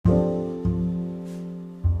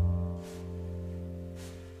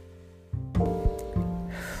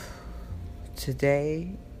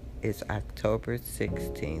Today is October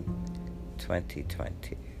 16th,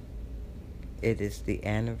 2020. It is the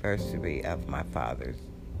anniversary of my father's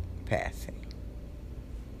passing.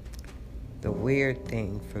 The weird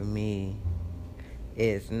thing for me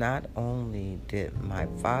is not only did my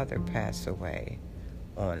father pass away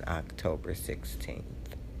on October 16th,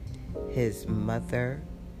 his mother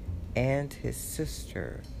and his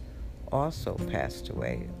sister also passed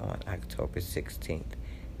away on October 16th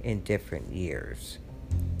in different years.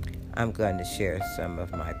 I'm going to share some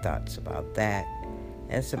of my thoughts about that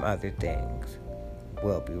and some other things.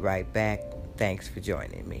 We'll be right back. Thanks for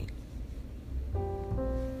joining me.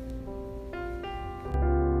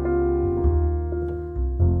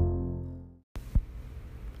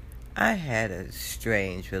 I had a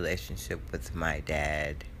strange relationship with my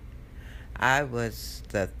dad. I was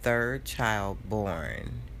the third child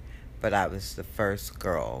born, but I was the first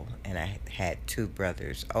girl, and I had two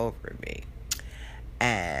brothers over me.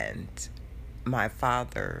 And my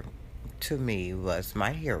father, to me, was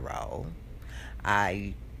my hero.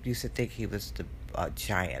 I used to think he was a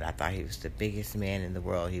giant. I thought he was the biggest man in the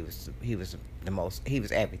world. He was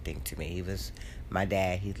everything to me. He was my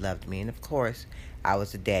dad. He loved me. And of course, I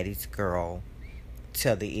was a daddy's girl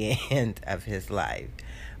till the end of his life.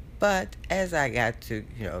 But as I got to,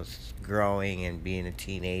 growing and being a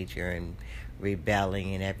teenager and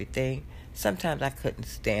rebelling and everything, sometimes I couldn't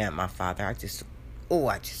stand my father.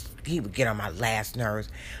 He would get on my last nerves.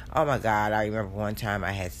 Oh my God, I remember one time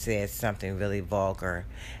I had said something really vulgar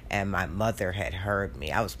and my mother had heard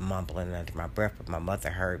me. I was mumbling under my breath, but my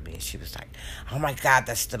mother heard me and she was like, "Oh my God,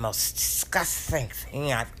 that's the most disgusting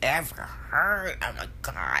thing I've ever heard. Oh my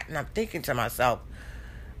God." And I'm thinking to myself,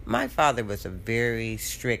 my father was a very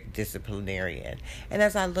strict disciplinarian. And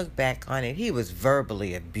as I look back on it, he was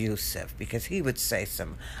verbally abusive because he would say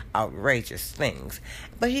some outrageous things.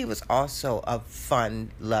 But he was also a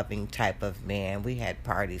fun-loving type of man. We had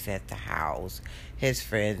parties at the house. His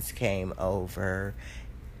friends came over.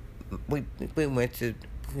 We went to,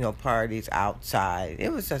 parties outside.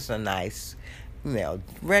 It was just a nice,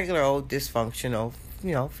 regular old dysfunctional,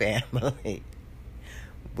 family.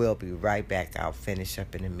 We'll be right back. I'll finish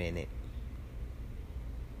up in a minute.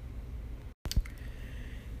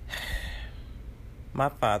 My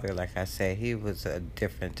father, like I said, he was a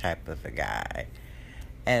different type of a guy.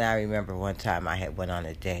 And I remember one time I had went on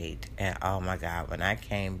a date, and oh my God, when I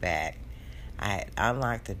came back, I had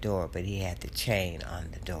unlocked the door, but he had the chain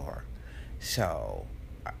on the door. So,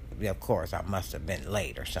 of course, I must have been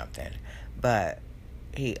late or something. But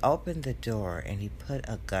he opened the door and he put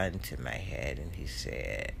a gun to my head and he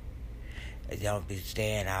said, "Don't be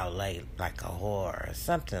staying out late like a whore," or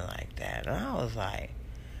something like that. And I was like,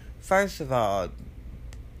 first of all,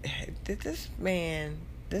 this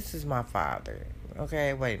is my father.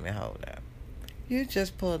 Okay, wait a minute, hold up. You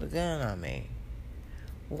just pulled a gun on me.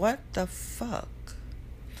 What the fuck?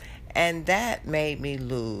 And that made me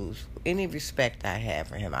lose any respect I had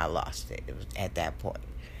for him. I lost it. It was at that point.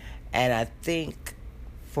 And I think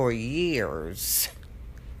for years,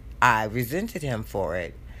 I resented him for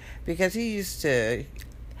it because he used to,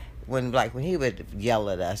 when he would yell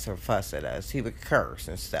at us or fuss at us, he would curse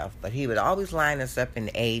and stuff, but he would always line us up in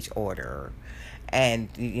age order and,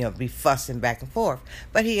 be fussing back and forth.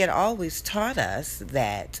 But he had always taught us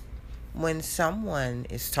that when someone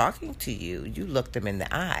is talking to you, you look them in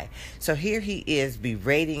the eye. So here he is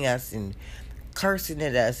berating us and cursing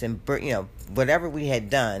at us and whatever we had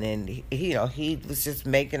done, and he was just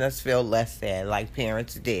making us feel less than, like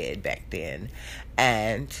parents did back then.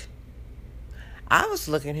 And I was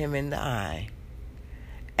looking him in the eye,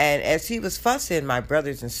 and as he was fussing, my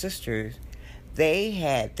brothers and sisters, they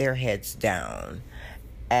had their heads down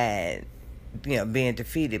and being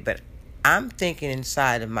defeated. But I'm thinking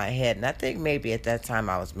inside of my head, and I think maybe at that time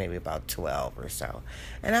I was maybe about 12 or so,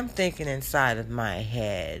 and I'm thinking inside of my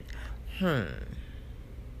head,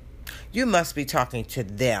 you must be talking to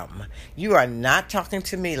them. You are not talking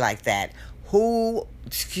to me like that.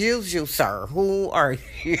 Excuse you, sir, who are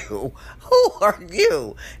you? Who are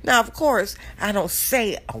you? Now, of course, I don't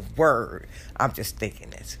say a word. I'm just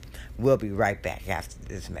thinking this. We'll be right back after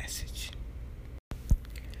this message.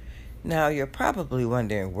 Now, you're probably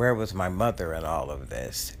wondering, where was my mother in all of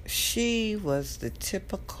this? She was the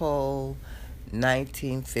typical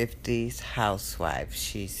 1950s housewife.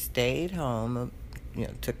 She stayed home,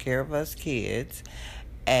 took care of us kids,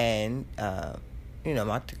 and, I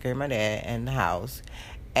took care of my dad and the house,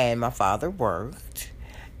 and my father worked,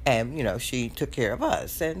 and, she took care of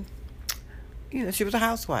us, and, she was a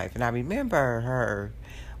housewife. And I remember her,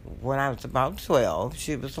 when I was about 12,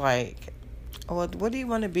 she was like, "Well, what do you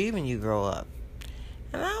want to be when you grow up?"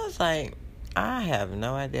 And I was like, I have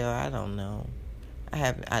no idea. I don't know.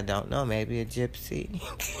 I don't know. Maybe a gypsy.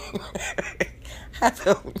 I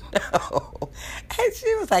don't know. And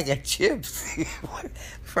she was like, a gypsy.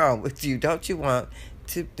 What's wrong with you? Don't you want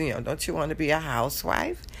don't you want to be a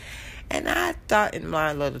housewife? And I thought in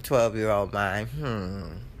my little 12-year-old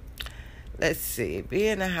mind, let's see,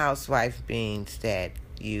 being a housewife means that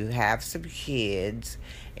you have some kids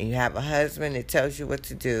and you have a husband that tells you what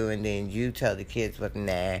to do, and then you tell the kids what.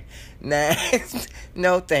 Nah,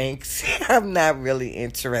 no thanks. I'm not really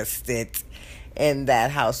interested in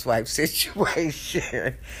that housewife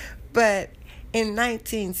situation. But in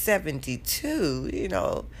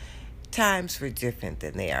 1972, times were different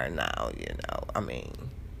than they are now. I mean,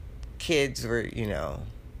 kids were,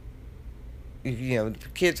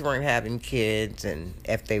 kids weren't having kids, and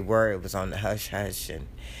if they were, it was on the hush hush, and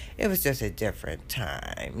it was just a different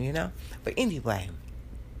time. But anyway,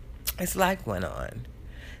 as life went on,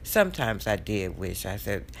 sometimes I did wish I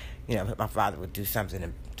said, my father would do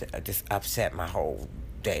something to just upset my whole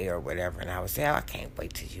day or whatever, and I would say, I can't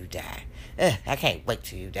wait till you die. I can't wait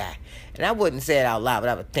till you die. And I wouldn't say it out loud, but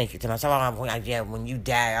I would think it to myself, when you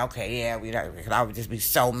die, okay, yeah, because I would just be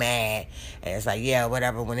so mad. And it's like, yeah,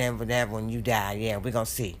 whatever, whenever, when you die, yeah, we're going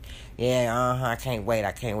to see. Yeah, I can't wait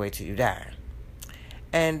till you die.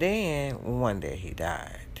 And then one day he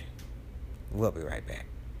died. We'll be right back.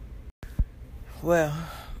 Well,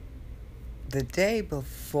 the day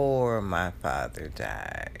before my father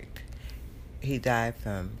died, he died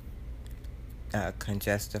from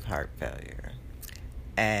congestive heart failure.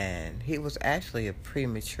 And he was actually a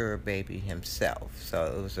premature baby himself.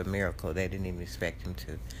 So it was a miracle. They didn't even expect him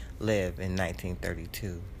to live in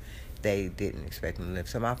 1932. They didn't expect him to live.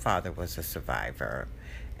 So my father was a survivor.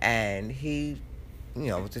 And he,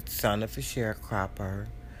 was the son of a sharecropper.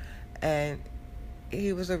 And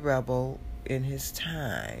he was a rebel in his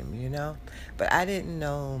time, But I didn't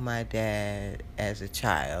know my dad as a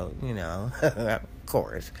child, of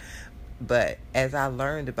course. But as I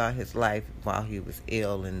learned about his life while he was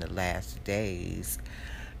ill in the last days,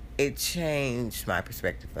 it changed my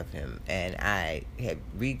perspective of him. And I had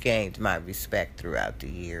regained my respect throughout the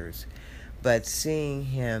years. But seeing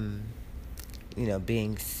him,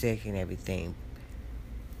 being sick and everything,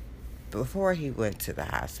 before he went to the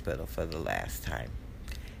hospital for the last time,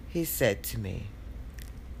 he said to me,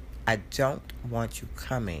 I don't want you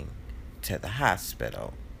coming to the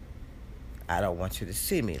hospital. I don't want you to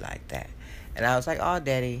see me like that. And I was like, oh,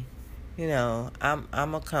 Daddy, I'm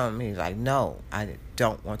going to come. He's like, no, I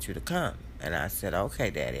don't want you to come. And I said, okay,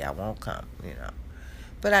 Daddy, I won't come,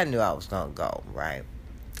 But I knew I was going to go, right?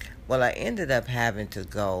 Well, I ended up having to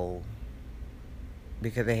go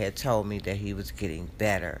because they had told me that he was getting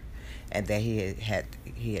better. And that he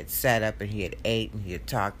had sat up and he had ate and he had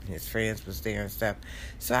talked and his friends was there and stuff.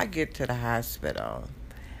 So I get to the hospital,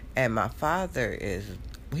 and my father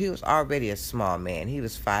he was already a small man. He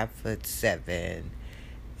was 5'7"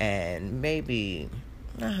 and maybe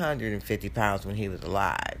 150 pounds when he was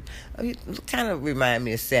alive. He kind of reminded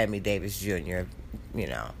me of Sammy Davis Jr.,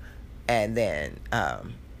 And then,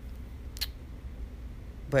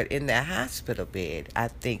 but in that hospital bed, I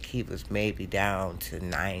think he was maybe down to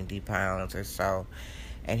 90 pounds or so.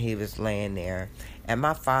 And he was laying there. And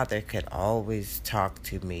my father could always talk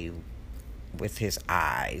to me with his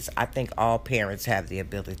eyes. I think all parents have the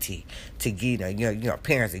ability to give,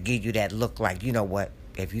 parents that give you that look like, you know what,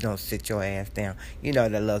 if you don't sit your ass down,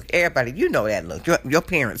 that look. Everybody, that look. Your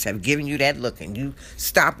parents have given you that look and you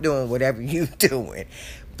stop doing whatever you're doing.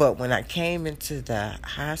 But when I came into the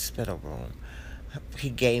hospital room, he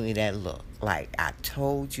gave me that look like, I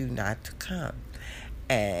told you not to come.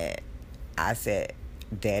 And I said,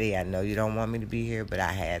 Daddy, I know you don't want me to be here, but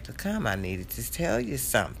I had to come. I needed to tell you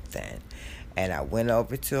something. And I went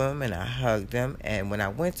over to him and I hugged him. And when I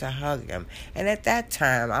went to hug him, and at that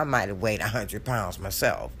time I might have weighed 100 pounds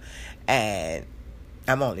myself, and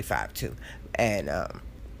I'm only 5'2". And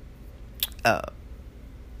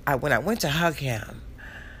when I went to hug him,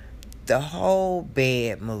 the whole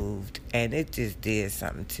bed moved, and it just did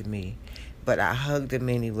something to me. But I hugged him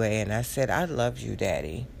anyway, and I said, I love you,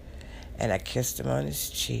 Daddy. And I kissed him on his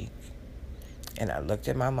cheek. And I looked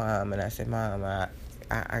at my mom, and I said, Mom,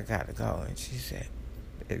 I got to go. And she said,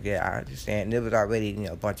 yeah, I understand. And there was already,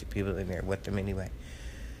 a bunch of people in there with them anyway.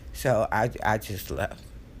 So I just left.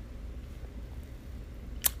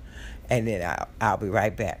 And then I'll be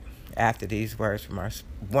right back after these words from our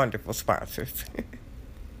wonderful sponsors.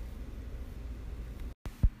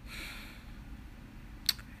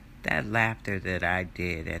 That laughter that I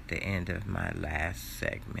did at the end of my last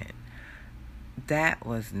segment, that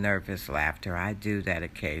was nervous laughter. I do that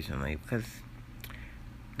occasionally because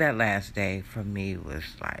that last day for me was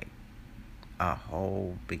like a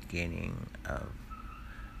whole beginning of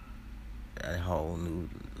a whole new.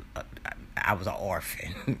 I was an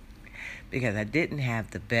orphan because I didn't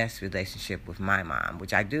have the best relationship with my mom,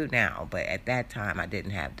 which I do now. But at that time, I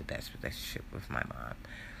didn't have the best relationship with my mom,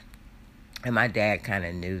 and my dad kind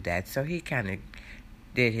of knew that, so he kind of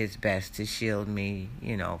did his best to shield me,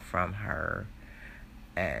 from her,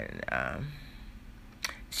 and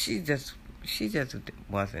she just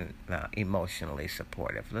wasn't emotionally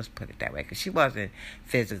supportive. Let's put it that way, because she wasn't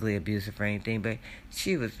physically abusive or anything, but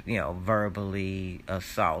she was, verbally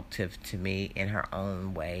assaultive to me in her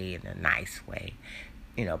own way, in a nice way,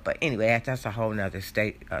 But anyway, that's a whole nother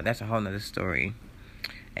that's a whole nother story.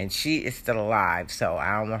 And she is still alive, so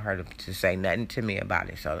I don't want her to say nothing to me about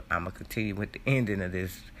it. So I'm gonna continue with the ending of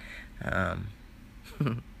this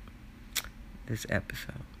this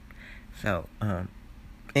episode. So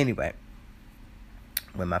anyway,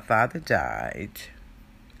 when my father died,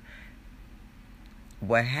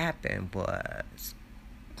 what happened was,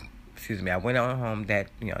 I went on home that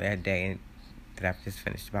day that I just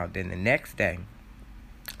finished about. Then the next day,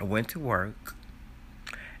 I went to work,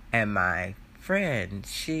 and my friend,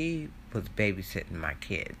 she was babysitting my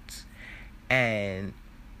kids, and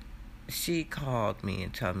she called me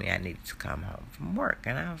and told me I needed to come home from work,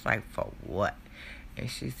 and I was like, for what? And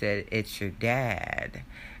she said, it's your dad.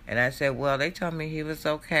 And I said, well, they told me he was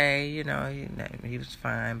okay, he was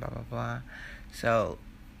fine, blah, blah, blah. So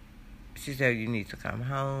she said, you need to come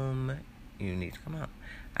home.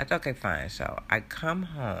 I thought, okay, fine. So I come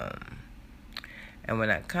home, and when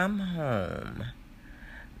I come home,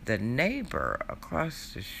 the neighbor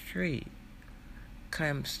across the street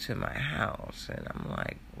comes to my house, and I'm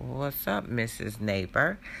like, what's up, Mrs.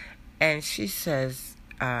 Neighbor? And she says,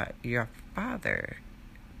 your father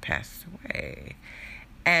passed away.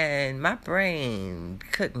 And my brain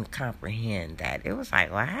couldn't comprehend that. It was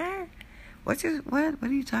like, what? What are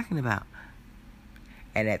you talking about?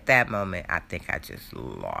 And at that moment, I think I just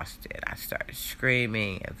lost it. I started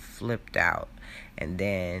screaming and flipped out. And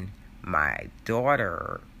then my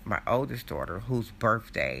oldest daughter, whose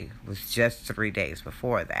birthday was just 3 days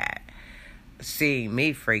before that, seeing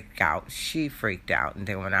me freak out, she freaked out. And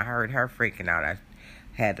then when I heard her freaking out, I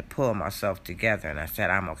had to pull myself together, and I said,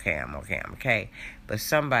 I'm okay. But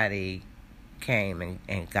somebody came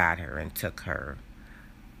and got her and took her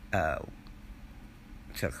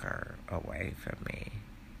away from me.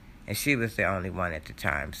 And she was the only one at the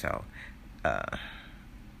time, so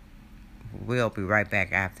we'll be right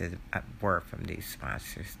back after the word from these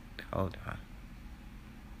sponsors. Hold on.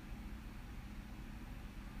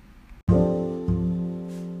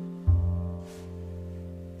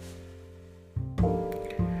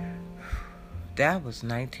 That was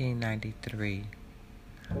 1993.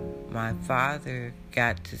 My father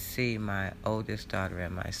got to see my oldest daughter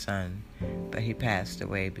and my son, but he passed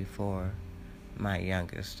away before my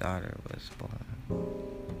youngest daughter was born.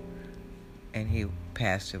 And he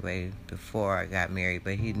passed away before I got married,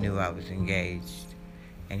 but he knew I was engaged,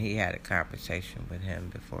 and he had a conversation with him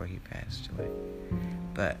before he passed away.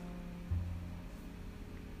 But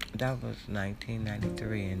that was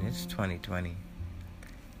 1993, and it's 2020.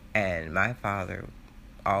 And my father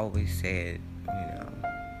always said,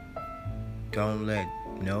 don't let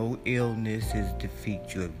no illnesses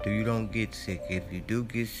defeat you. If you don't get sick, if you do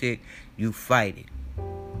get sick, you fight it.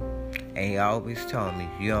 And he always told me,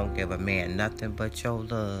 you don't give a man nothing but your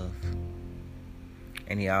love.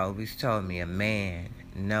 And he always told me, a man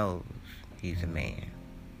knows he's a man.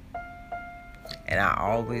 And I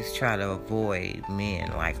always try to avoid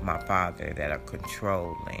men like my father that are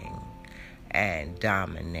controlling and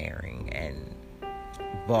domineering and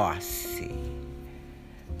bossy.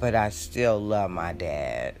 But I still love my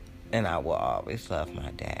dad, and I will always love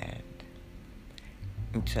my dad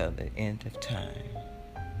until the end of time.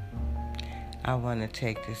 I want to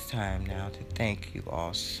take this time now to thank you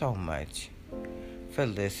all so much for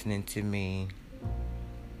listening to me.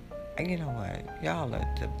 And you know what? Y'all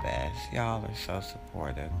are the best. Y'all are so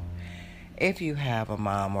supportive. If you have a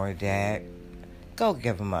mom or a dad, go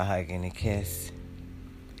give them a hug and a kiss.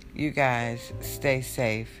 You guys, stay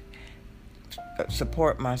safe.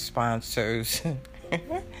 Support my sponsors.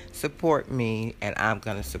 Support me, and I'm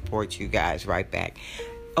going to support you guys right back.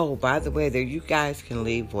 Oh, by the way, there you guys can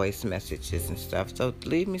leave voice messages and stuff. So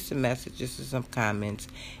leave me some messages and some comments,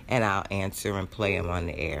 and I'll answer and play them on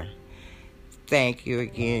the air. Thank you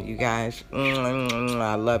again, you guys.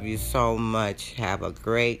 I love you so much. Have a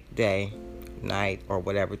great day, night, or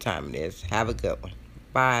whatever time it is. Have a good one.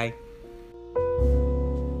 Bye.